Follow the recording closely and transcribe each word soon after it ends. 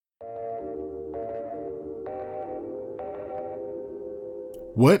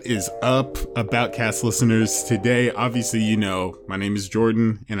What is up, Aboutcast listeners? Today, obviously, you know, my name is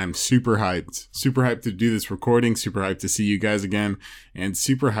Jordan and I'm super hyped. Super hyped to do this recording, super hyped to see you guys again, and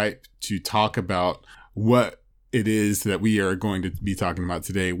super hyped to talk about what it is that we are going to be talking about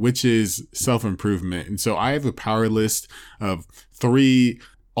today, which is self-improvement. And so I have a power list of 3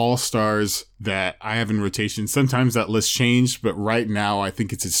 all-stars that I have in rotation. Sometimes that list changed, but right now I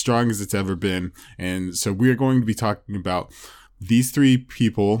think it's as strong as it's ever been. And so we are going to be talking about these 3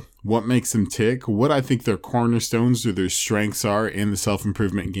 people, what makes them tick, what I think their cornerstones or their strengths are in the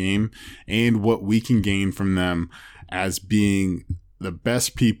self-improvement game, and what we can gain from them as being the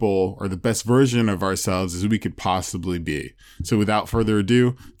best people or the best version of ourselves as we could possibly be. So without further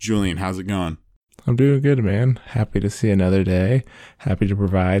ado, Julian, how's it going? I'm doing good, man. Happy to see another day. Happy to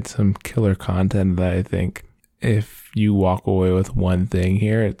provide some killer content that I think if you walk away with one thing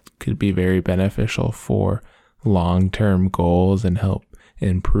here, it could be very beneficial for long-term goals and help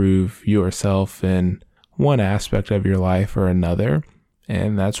improve yourself in one aspect of your life or another.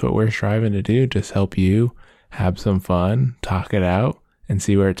 And that's what we're striving to do, just help you have some fun, talk it out, and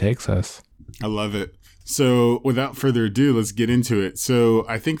see where it takes us. I love it. So without further ado, let's get into it. So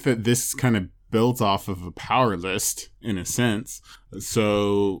I think that this kind of built off of a power list in a sense.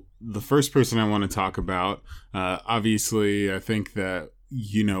 So the first person I want to talk about, obviously, I think that,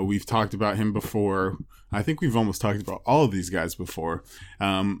 you know, we've talked about him before. I think we've almost talked about all of these guys before,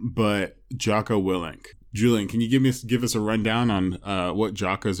 but Jocko Willink. Julian, can you give us a rundown on what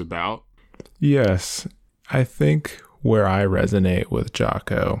Jocko's about? Yes, I think where I resonate with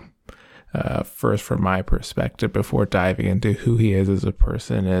Jocko, first from my perspective, before diving into who he is as a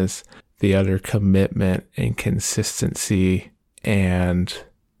person, is the utter commitment and consistency and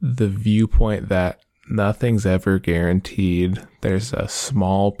the viewpoint that nothing's ever guaranteed. There's a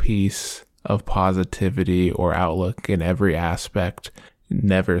small piece of positivity or outlook in every aspect.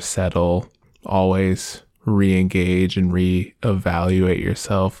 Never settle, always re-engage and re-evaluate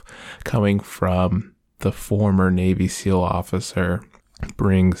yourself. Coming from the former Navy SEAL officer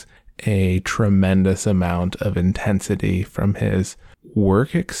brings a tremendous amount of intensity from his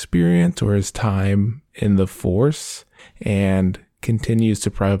work experience or his time in the force, and continues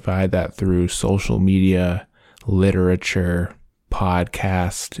to provide that through social media, literature,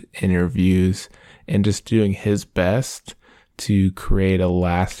 podcast, interviews, and just doing his best to create a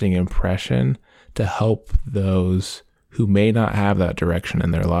lasting impression to help those who may not have that direction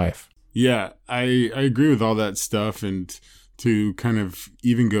in their life. Yeah, I agree with all that stuff. And to kind of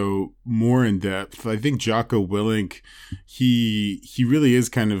even go more in depth, I think Jocko Willink, he really is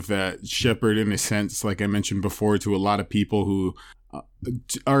kind of that shepherd in a sense, like I mentioned before, to a lot of people who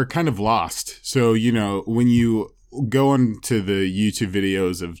are kind of lost. So, you know, when you go on to the YouTube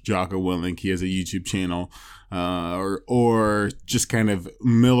videos of Jocko Willink, he has a YouTube channel, or just kind of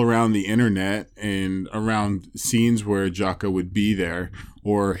mill around the internet and around scenes where Jocko would be there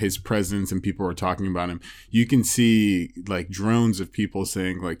or his presence and people are talking about him. You can see like drones of people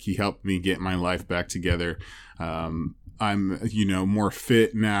saying like, he helped me get my life back together. I'm, you know, more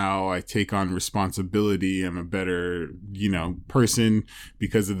fit now. I take on responsibility. I'm a better, you know, person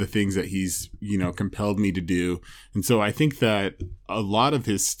because of the things that he's, you know, compelled me to do. And so I think that a lot of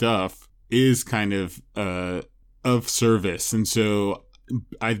his stuff is kind of service. And so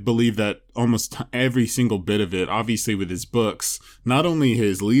I believe that almost every single bit of it, obviously with his books, not only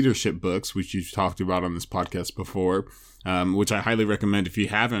his leadership books, which you've talked about on this podcast before, which I highly recommend. If you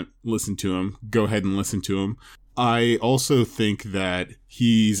haven't listened to him, go ahead and listen to him. I also think that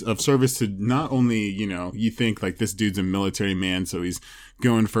he's of service to not only, you know, you think like this dude's a military man, so he's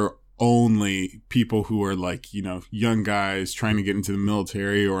going for only people who are like, you know, young guys trying to get into the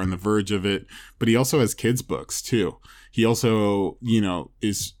military or on the verge of it, but he also has kids' books too. He also, you know,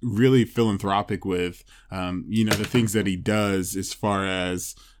 is really philanthropic with, you know, the things that he does as far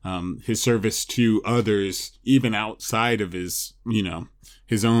as his service to others, even outside of his, you know,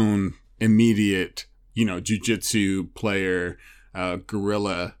 his own immediate, you know, jiu-jitsu player,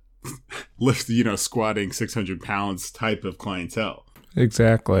 gorilla, lift, you know, squatting 600 pounds type of clientele.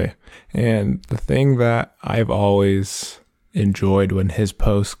 Exactly. And the thing that I've always enjoyed when his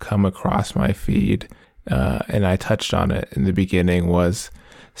posts come across my feed, and I touched on it in the beginning, was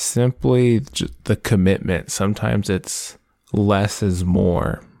simply the commitment. Sometimes it's less is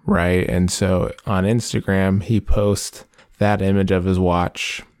more, right? And so on Instagram, he posts that image of his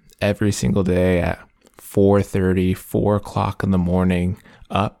watch every single day at 4:30, 4 o'clock in the morning,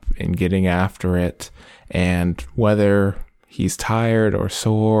 up and getting after it. And whether he's tired or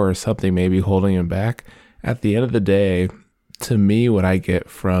sore or something maybe holding him back, at the end of the day, to me, what I get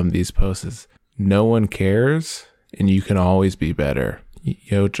from these posts is no one cares and you can always be better.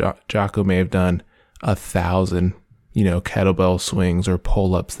 Jocko may have done 1,000, kettlebell swings or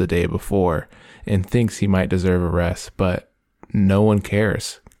pull-ups the day before and thinks he might deserve a rest, but no one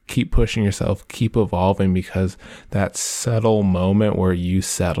cares. Keep pushing yourself, keep evolving, because that subtle moment where you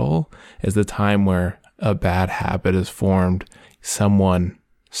settle is the time where a bad habit is formed. Someone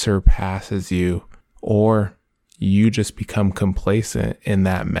surpasses you, or you just become complacent in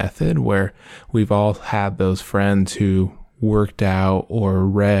that method, where we've all had those friends who worked out or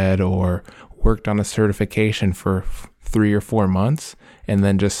read or worked on a certification for 3 or 4 months and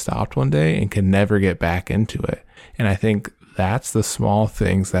then just stopped one day and could never get back into it. And I think that's the small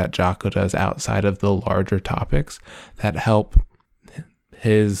things that Jocko does outside of the larger topics that help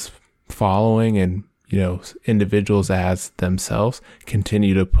his following and individuals as themselves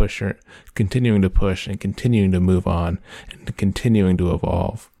continuing to push and continuing to move on and continuing to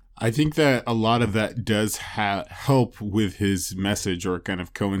evolve. I think that a lot of that does help with his message, or kind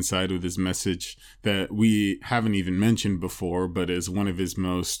of coincide with his message that we haven't even mentioned before, but is one of his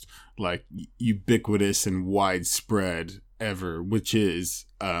most ubiquitous and widespread ever, which is,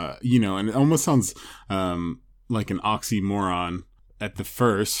 and it almost sounds like an oxymoron at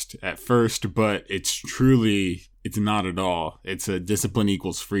first, but it's not at all. It's a discipline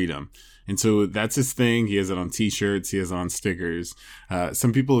equals freedom. And so that's his thing. He has it on t-shirts. He has it on stickers.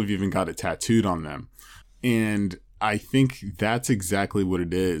 Some people have even got it tattooed on them. And I think that's exactly what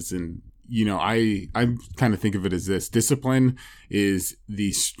it is. And, I kind of think of it as this. Discipline is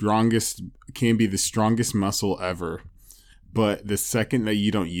can be the strongest muscle ever. But the second that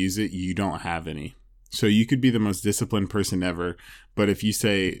you don't use it, you don't have any. So you could be the most disciplined person ever, but if you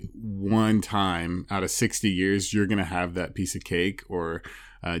say one time out of 60 years, you're going to have that piece of cake or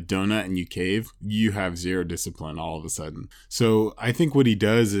donut and you cave, you have zero discipline all of a sudden. So I think what he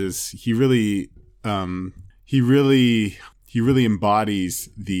does is he really embodies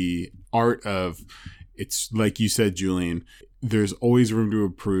the art of, it's like you said, Julian, there's always room to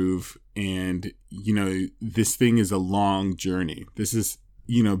improve. And, this thing is a long journey. This is,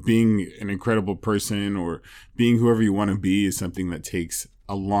 being an incredible person or being whoever you want to be is something that takes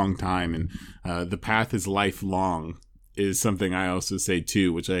a long time. And the path is lifelong is something I also say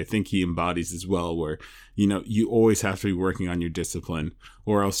too, which I think he embodies as well, where, you always have to be working on your discipline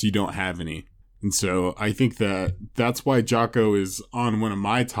or else you don't have any. And so I think that's why Jocko is on one of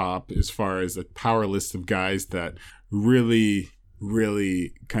my top as far as a power list of guys that really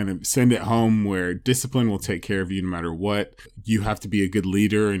kind of send it home, where discipline will take care of you no matter what. You have to be a good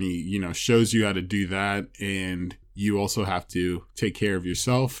leader, and he, shows you how to do that. And you also have to take care of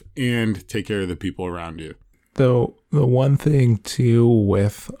yourself and take care of the people around you. Though the one thing too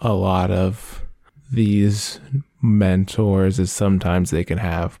with a lot of these mentors is sometimes they can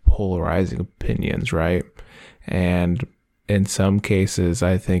have polarizing opinions, right? And in some cases,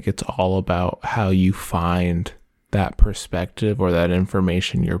 I think it's all about how you find that perspective or that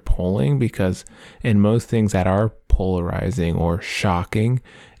information you're pulling, because in most things that are polarizing or shocking,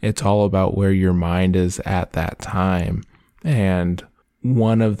 it's all about where your mind is at that time. And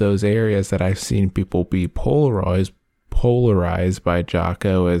one of those areas that I've seen people be polarized by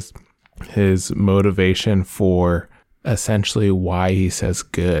Jocko is his motivation for essentially why he says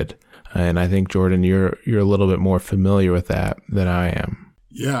good. And I think, Jordan, you're a little bit more familiar with that than I am.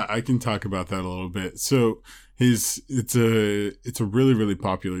 Yeah, I can talk about that a little bit. So it's a really, really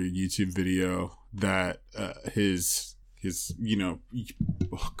popular YouTube video that his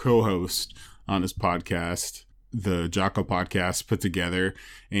co-host on his podcast, the Jocko podcast, put together.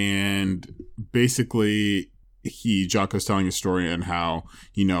 And basically Jocko's telling a story on how,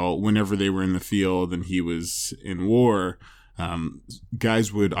 whenever they were in the field and he was in war,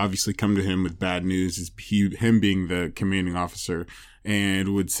 guys would obviously come to him with bad news, him being the commanding officer,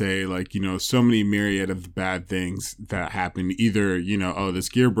 and would say so many myriad of the bad things that happened. Either, this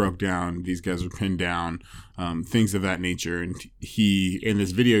gear broke down, these guys were pinned down, things of that nature. And in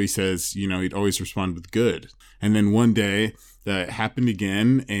this video, he says, he'd always respond with good. And then one day that happened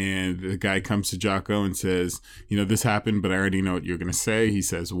again, and the guy comes to Jocko and says, this happened, but I already know what you're going to say. He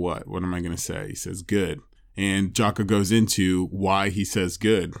says, what am I going to say? He says, good. And Jocko goes into why he says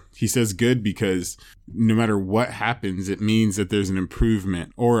good. He says good because no matter what happens, it means that there's an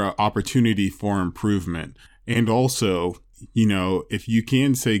improvement or an opportunity for improvement. And also, if you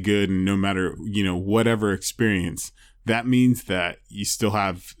can say good, and no matter, whatever experience, that means that you still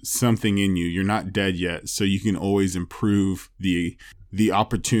have something in you. You're not dead yet. So you can always improve the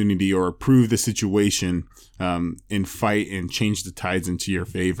opportunity or improve the situation and fight and change the tides into your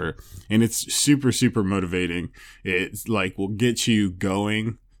favor. And it's super, super motivating. It's will get you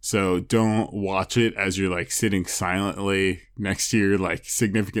going So don't watch it as you're like sitting silently next to your like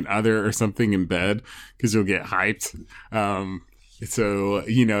significant other or something in bed, because you'll get hyped. So,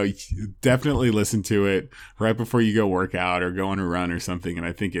 definitely listen to it right before you go work out or go on a run or something. And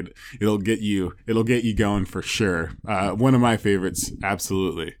I think it'll get you going for sure. One of my favorites.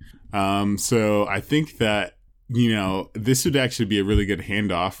 Absolutely. So I think that, this would actually be a really good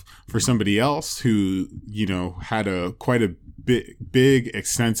handoff for somebody else who, had quite a big,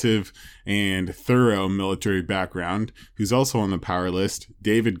 extensive, and thorough military background, who's also on the power list,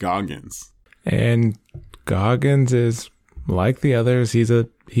 David Goggins. And Goggins is like the others. He's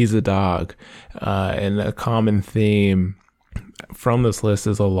a dog. And a common theme from this list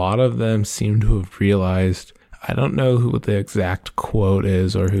is a lot of them seem to have realized, I don't know who the exact quote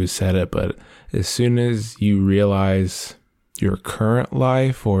is or who said it, but as soon as you realize your current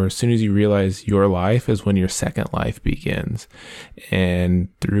life, or as soon as you realize your life, is when your second life begins. And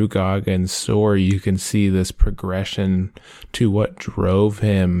through Goggins' story, you can see this progression to what drove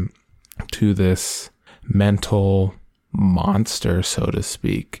him to this mental monster, so to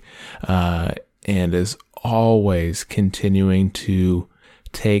speak, and is always continuing to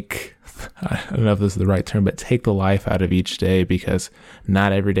take, I don't know if this is the right term, but take the life out of each day, because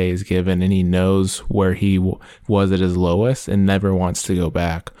not every day is given, and he knows where he was at his lowest and never wants to go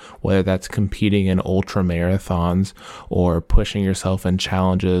back, whether that's competing in ultra marathons or pushing yourself in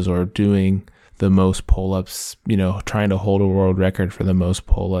challenges or doing the most pull-ups, trying to hold a world record for the most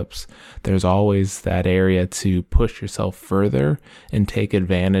pull-ups. There's always that area to push yourself further and take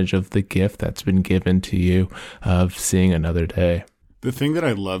advantage of the gift that's been given to you of seeing another day. The thing that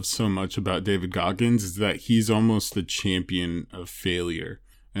I love so much about David Goggins is that he's almost the champion of failure.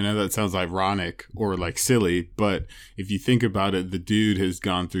 I know that sounds ironic or like silly, but if you think about it, the dude has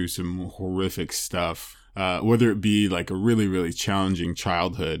gone through some horrific stuff, whether it be like a really, really challenging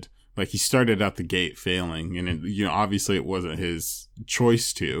childhood. Like he started out the gate failing, and obviously it wasn't his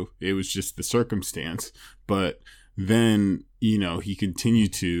choice to, it was just the circumstance. But then, he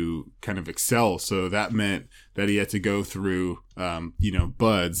continued to kind of excel. So that meant that he had to go through,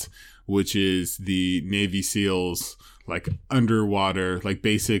 BUDS, which is the Navy SEALs, like underwater, like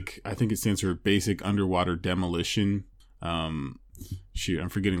basic, I think it stands for basic underwater demolition. I'm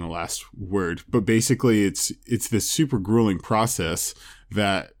forgetting the last word, but basically it's this super grueling process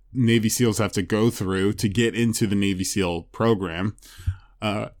that Navy SEALs have to go through to get into the Navy SEAL program.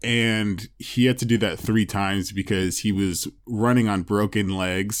 And he had to do that 3 times because he was running on broken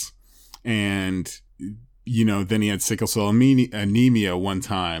legs, and, then he had sickle cell anemia one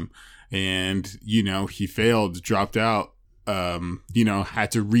time, and, he failed, dropped out,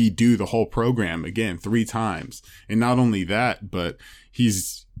 had to redo the whole program again 3 times. And not only that, but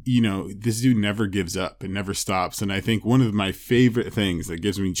he's, this dude never gives up and never stops. And I think one of my favorite things that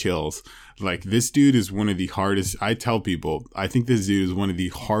gives me chills, like this dude is one of the hardest, I tell people, I think this dude is one of the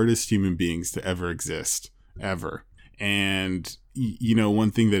hardest human beings to ever exist, ever. And,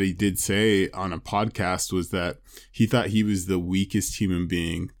 one thing that he did say on a podcast was that he thought he was the weakest human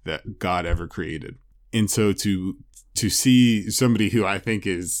being that God ever created. And so to see somebody who I think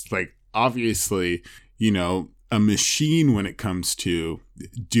is like, obviously, a machine when it comes to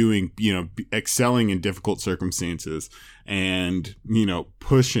doing, excelling in difficult circumstances and,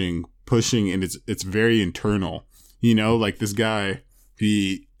 pushing, and it's very internal, like this guy,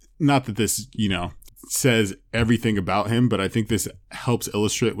 not that this, says everything about him, but I think this helps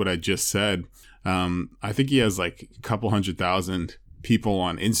illustrate what I just said. I think he has like a couple 100,000 people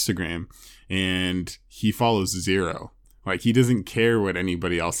on Instagram, and he follows 0. Like, he doesn't care what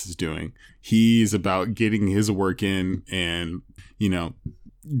anybody else is doing. He's about getting his work in and,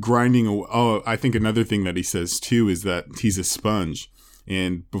 grinding. Oh, I think another thing that he says too is that he's a sponge.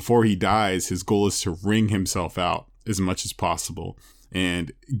 And before he dies, his goal is to wring himself out as much as possible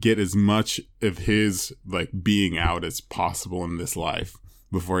and get as much of his like being out as possible in this life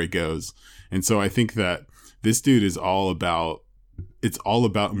before he goes. And so I think that this dude is all about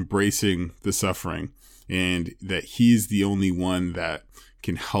embracing the suffering, and that he's the only one that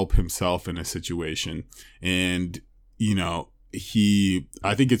can help himself in a situation. And,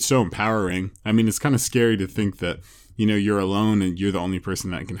 I think it's so empowering. I mean, it's kind of scary to think that, you're alone and you're the only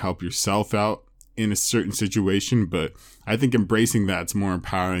person that can help yourself out in a certain situation. But I think embracing that's more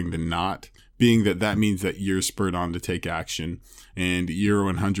empowering than not, being that means that you're spurred on to take action and you're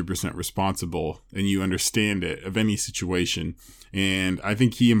 100% responsible and you understand it of any situation. And I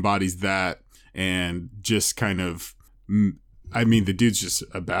think he embodies that. And just kind of, the dude's just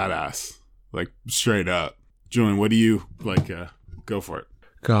a badass, like straight up. Julian, what do you like? Go for it.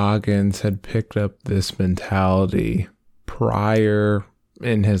 Goggins had picked up this mentality prior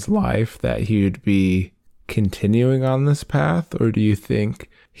in his life that he would be continuing on this path? Or do you think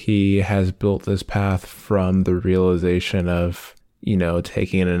he has built this path from the realization of,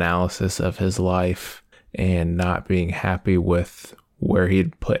 taking an analysis of his life and not being happy with where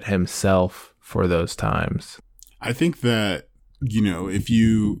he'd put himself for those times? I think that, if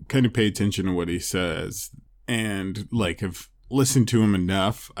you kind of pay attention to what he says and have listened to him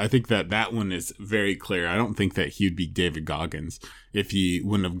enough, I think that one is very clear. I don't think that he'd be David Goggins if he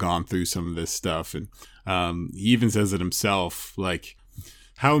wouldn't have gone through some of this stuff. And he even says it himself,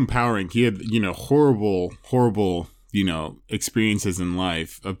 how empowering. He had, horrible experiences in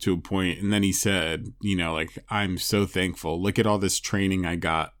life up to a point. And then he said, I'm so thankful. Look at all this training I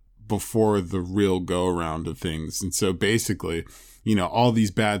got before the real go around of things. And so basically, all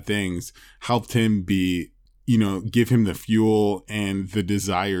these bad things helped him give him the fuel and the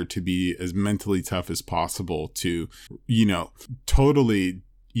desire to be as mentally tough as possible to, totally,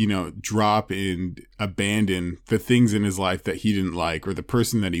 drop and abandon the things in his life that he didn't like or the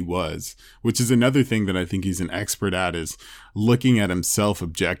person that he was, which is another thing that I think he's an expert at, is looking at himself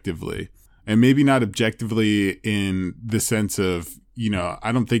objectively. And maybe not objectively in the sense of,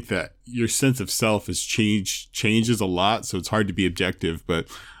 I don't think that your sense of self changes a lot. So it's hard to be objective, but,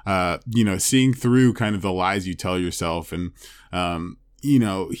 seeing through kind of the lies you tell yourself. And,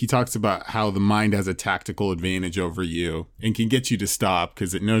 he talks about how the mind has a tactical advantage over you and can get you to stop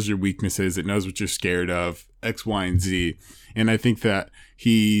because it knows your weaknesses. It knows what you're scared of, X, Y, and Z. And I think that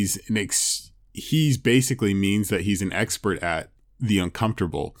he's basically means that he's an expert at the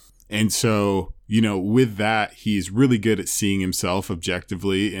uncomfortable. And so, with that, he's really good at seeing himself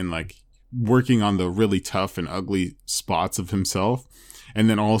objectively and working on the really tough and ugly spots of himself. And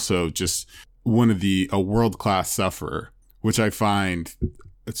then also just a world-class sufferer, which I find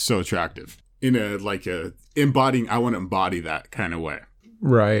it's so attractive in I want to embody that kind of way.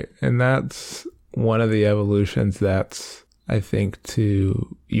 Right. And that's one of the evolutions that's, I think,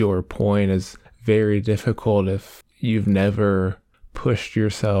 to your point, is very difficult if you've never pushed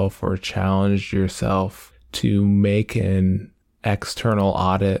yourself or challenged yourself to make an external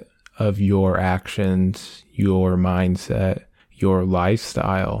audit of your actions, your mindset, your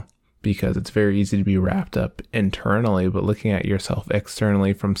lifestyle, because it's very easy to be wrapped up internally, but looking at yourself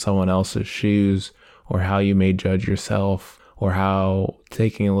externally from someone else's shoes, or how you may judge yourself, or how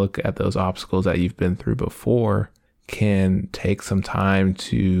taking a look at those obstacles that you've been through before can take some time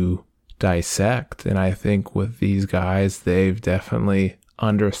to dissect. And I think with these guys, they've definitely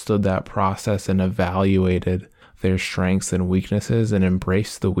understood that process and evaluated their strengths and weaknesses and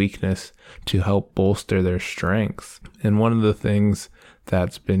embraced the weakness to help bolster their strengths. And one of the things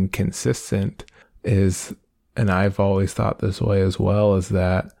that's been consistent is, and I've always thought this way as well, is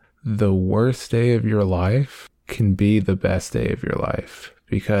that the worst day of your life can be the best day of your life.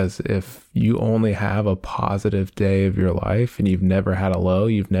 Because if you only have a positive day of your life and you've never had a low,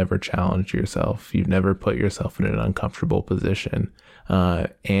 you've never challenged yourself. You've never put yourself in an uncomfortable position.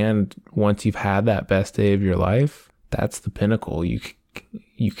 And once you've had that best day of your life, that's the pinnacle.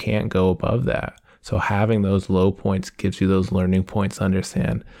 You can't go above that. So having those low points gives you those learning points to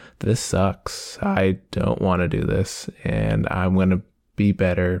understand, this sucks. I don't want to do this. And I'm going to be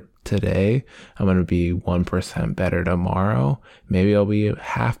better today. I'm going to be 1% better tomorrow. Maybe I'll be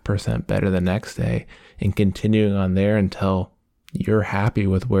 0.5% better the next day, and continuing on there until you're happy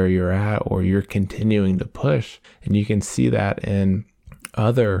with where you're at, or you're continuing to push. And you can see that in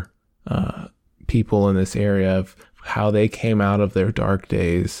other people in this area of how they came out of their dark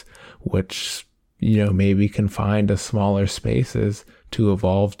days, which, maybe confined to smaller spaces, to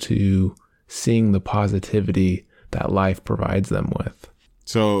evolve to seeing the positivity that life provides them with.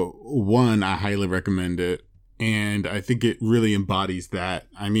 So one, I highly recommend it. And I think it really embodies that.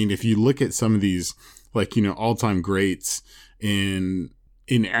 I mean, if you look at some of these, all-time greats in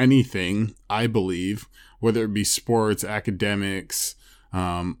anything, I believe, whether it be sports, academics,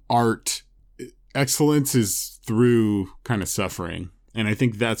 art, excellence is through kind of suffering. And I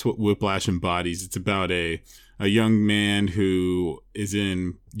think that's what Whiplash embodies. It's about a young man who is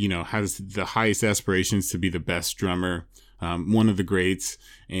has the highest aspirations to be the best drummer, one of the greats,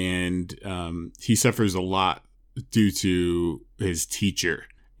 and he suffers a lot due to his teacher.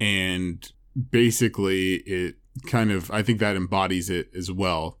 And basically it kind of, I think that embodies it as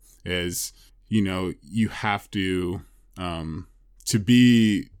well, as, you have to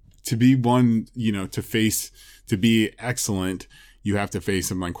be one, to be excellent, you have to face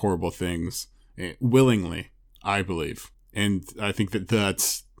some horrible things willingly, I believe. And I think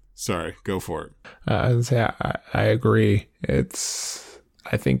that's, sorry, go for it. I agree.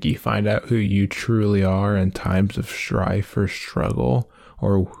 I think you find out who you truly are in times of strife or struggle,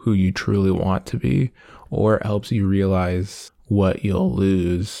 or who you truly want to be, or it helps you realize what you'll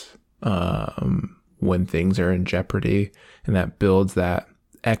lose when things are in jeopardy, and that builds that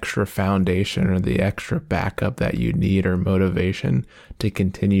extra foundation or the extra backup that you need or motivation to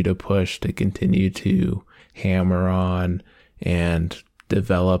continue to push, to continue to hammer on and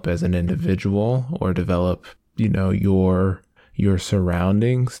develop as an individual, or develop, your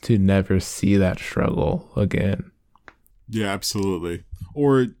surroundings to never see that struggle again. Yeah, absolutely.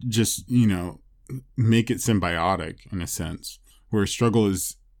 Or just, make it symbiotic in a sense, where struggle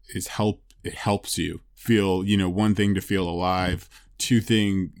is help. It helps you feel, one thing to feel alive, two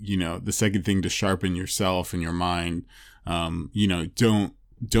thing, the second thing to sharpen yourself and your mind.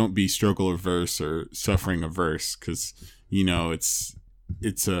 Don't be struggle averse or suffering averse, because, it's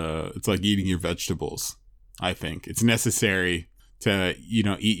like eating your vegetables. I think it's necessary to,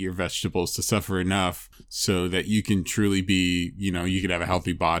 eat your vegetables, to suffer enough so that you can truly be, you can have a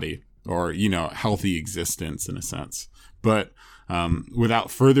healthy body, or, healthy existence in a sense. But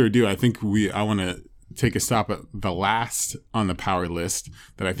without further ado, I think I want to take a stop at the last on the power list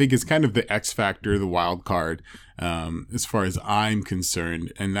that I think is kind of the X factor, the wild card, as far as I'm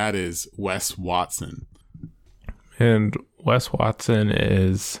concerned, and that is Wes Watson. And Wes Watson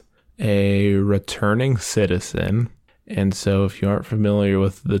is a returning citizen. And so if you aren't familiar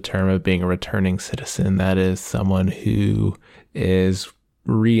with the term of being a returning citizen, that is someone who is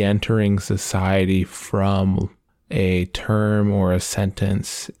re-entering society from a term or a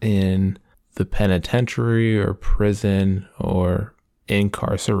sentence in the penitentiary or prison or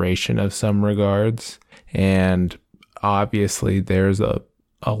incarceration of some regards. And obviously there's a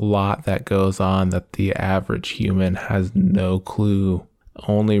lot that goes on that the average human has no clue,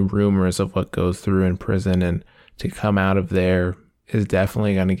 only rumors of what goes through in prison. And to come out of there is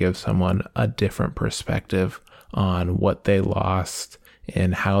definitely going to give someone a different perspective on what they lost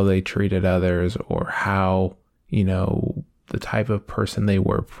and how they treated others, or how, the type of person they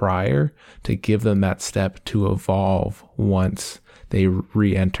were prior, to give them that step to evolve once they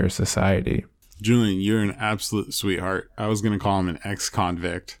re-enter society. Julian, you're an absolute sweetheart. I was going to call him an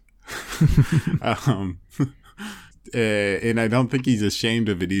ex-convict. And I don't think he's ashamed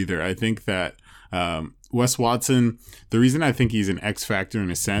of it either. I think that Wes Watson, the reason I think he's an X factor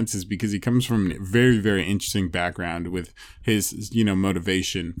in a sense is because he comes from a very, very interesting background with his,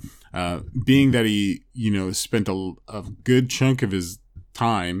 motivation, being that he, spent a good chunk of his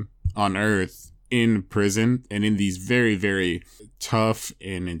time on Earth in prison and in these very, very tough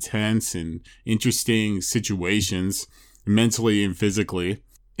and intense and interesting situations, mentally and physically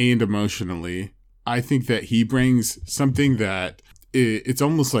and emotionally. I think that he brings something that it's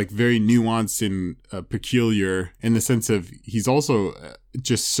almost like very nuanced and peculiar, in the sense of he's also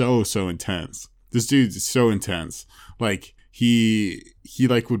just so intense. This dude's so intense. Like he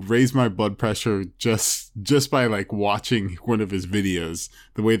like would raise my blood pressure just by like watching one of his videos,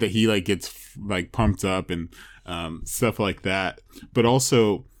 the way that he like gets like pumped up and stuff like that. But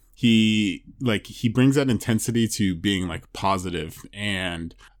also he brings that intensity to being like positive,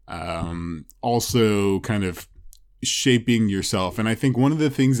 and also kind of shaping yourself. And I think one of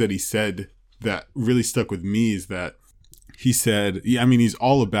the things that he said that really stuck with me is that he said, he's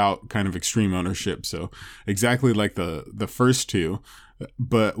all about kind of extreme ownership. So exactly like the first two.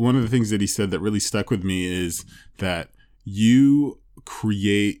 But one of the things that he said that really stuck with me is that you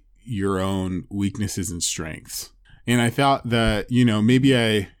create your own weaknesses and strengths. And I thought that,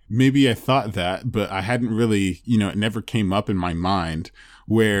 maybe I thought that, but I hadn't really, it never came up in my mind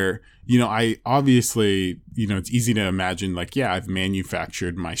where, I obviously, it's easy to imagine like, yeah, I've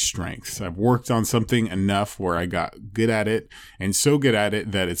manufactured my strengths. I've worked on something enough where I got good at it, and so good at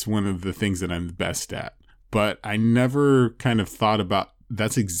it that it's one of the things that I'm the best at. But I never kind of thought about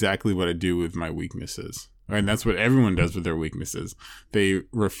that's exactly what I do with my weaknesses. And that's what everyone does with their weaknesses. They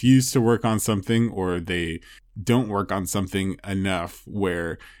refuse to work on something, or they don't work on something enough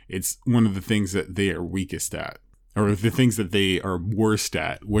where it's one of the things that they are weakest at, or the things that they are worst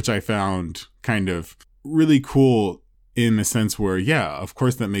at, which I found kind of really cool in the sense where, yeah, of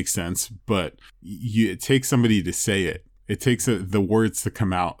course that makes sense, but it takes somebody to say it. It takes the words to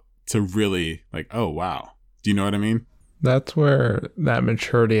come out to really like, oh, wow. Do you know what I mean? That's where that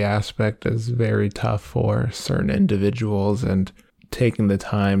maturity aspect is very tough for certain individuals, and taking the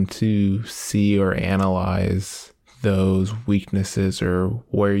time to see or analyze those weaknesses, or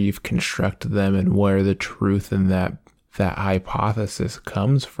where you've constructed them and where the truth in that hypothesis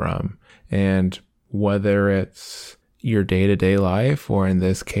comes from. And whether it's your day-to-day life, or in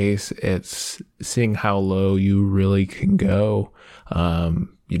this case, it's seeing how low you really can go,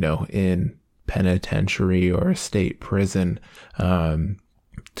 in penitentiary or a state prison,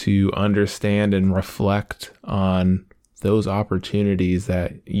 to understand and reflect on those opportunities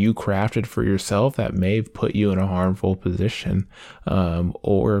that you crafted for yourself that may have put you in a harmful position,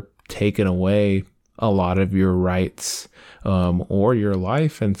 or taken away a lot of your rights, or your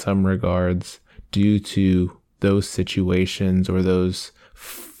life in some regards, due to those situations or those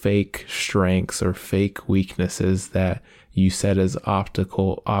fake strengths or fake weaknesses that you set as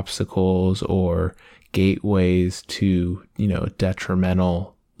obstacles or gateways to,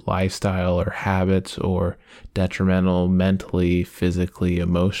 detrimental lifestyle or habits, or detrimental mentally, physically,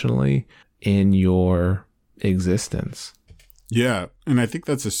 emotionally in your existence. Yeah, and I think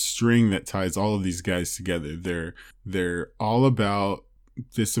that's a string that ties all of these guys together. They're all about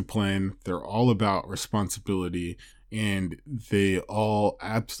discipline, they're all about responsibility, and they all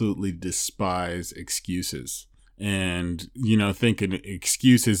absolutely despise excuses. And, think an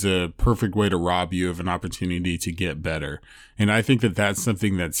excuse is a perfect way to rob you of an opportunity to get better. And I think that that's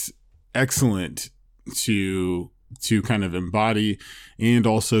something that's excellent to kind of embody and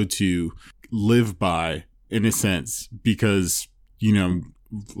also to live by, in a sense, because,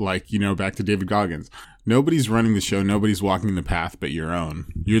 back to David Goggins, nobody's running the show. Nobody's walking the path but your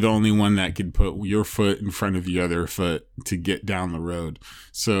own. You're the only one that could put your foot in front of the other foot to get down the road.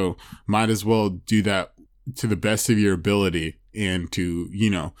 So might as well do that to the best of your ability and to,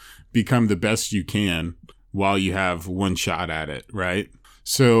 become the best you can while you have one shot at it. Right.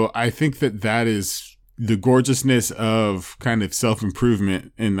 So I think that is the gorgeousness of kind of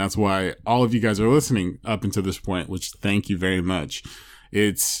self-improvement. And that's why all of you guys are listening up until this point, which thank you very much.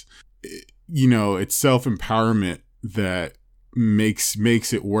 It's self-empowerment that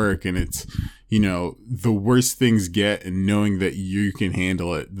makes it work. And it's, the worse things get, and knowing that you can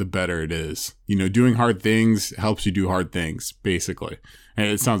handle it, the better it is. Doing hard things helps you do hard things, basically. And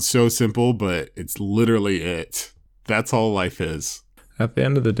it sounds so simple, but it's literally it. That's all life is. At the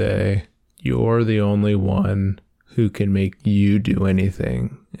end of the day, you're the only one who can make you do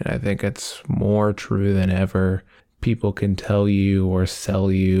anything. And I think it's more true than ever. People can tell you or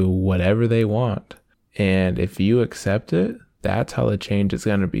sell you whatever they want. And if you accept it, that's how the change is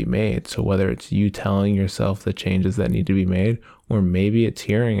going to be made. So whether it's you telling yourself the changes that need to be made, or maybe it's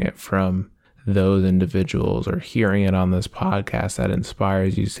hearing it from those individuals, or hearing it on this podcast that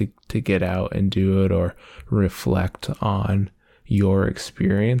inspires you to get out and do it, or reflect on your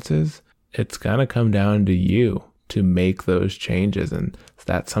experiences, it's going to come down to you to make those changes. And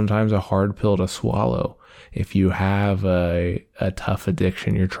that's sometimes a hard pill to swallow. If you have a tough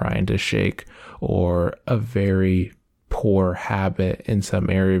addiction you're trying to shake, or a very poor habit in some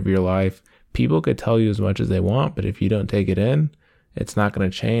area of your life, people could tell you as much as they want, but if you don't take it in, it's not going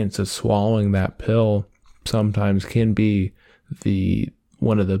to change. So swallowing that pill sometimes can be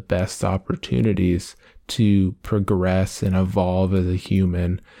one of the best opportunities to progress and evolve as a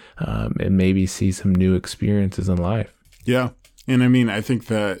human, and maybe see some new experiences in life. Yeah. And I mean, I think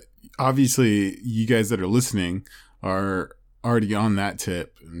that obviously you guys that are listening are already on that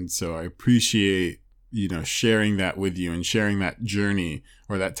tip. And so I appreciate, sharing that with you and sharing that journey,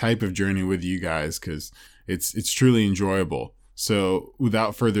 or that type of journey with you guys, because it's truly enjoyable. So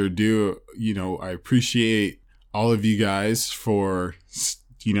without further ado, I appreciate all of you guys for,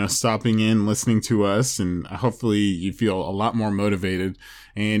 stopping in, listening to us, and hopefully you feel a lot more motivated.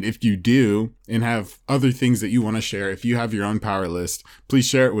 And if you do, and have other things that you want to share, if you have your own power list, please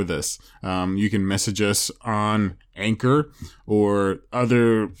share it with us. You can message us on Anchor or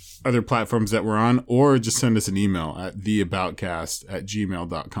other platforms that we're on, or just send us an email at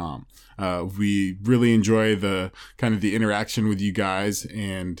theaboutcast@gmail.com. We really enjoy the kind of the interaction with you guys,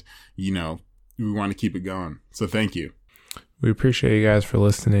 and, we want to keep it going. So thank you. We appreciate you guys for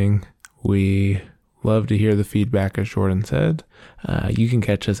listening. We love to hear the feedback, as Jordan said. You can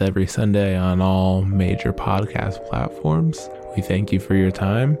catch us every Sunday on all major podcast platforms. We thank you for your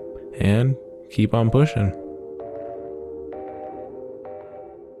time, and keep on pushing.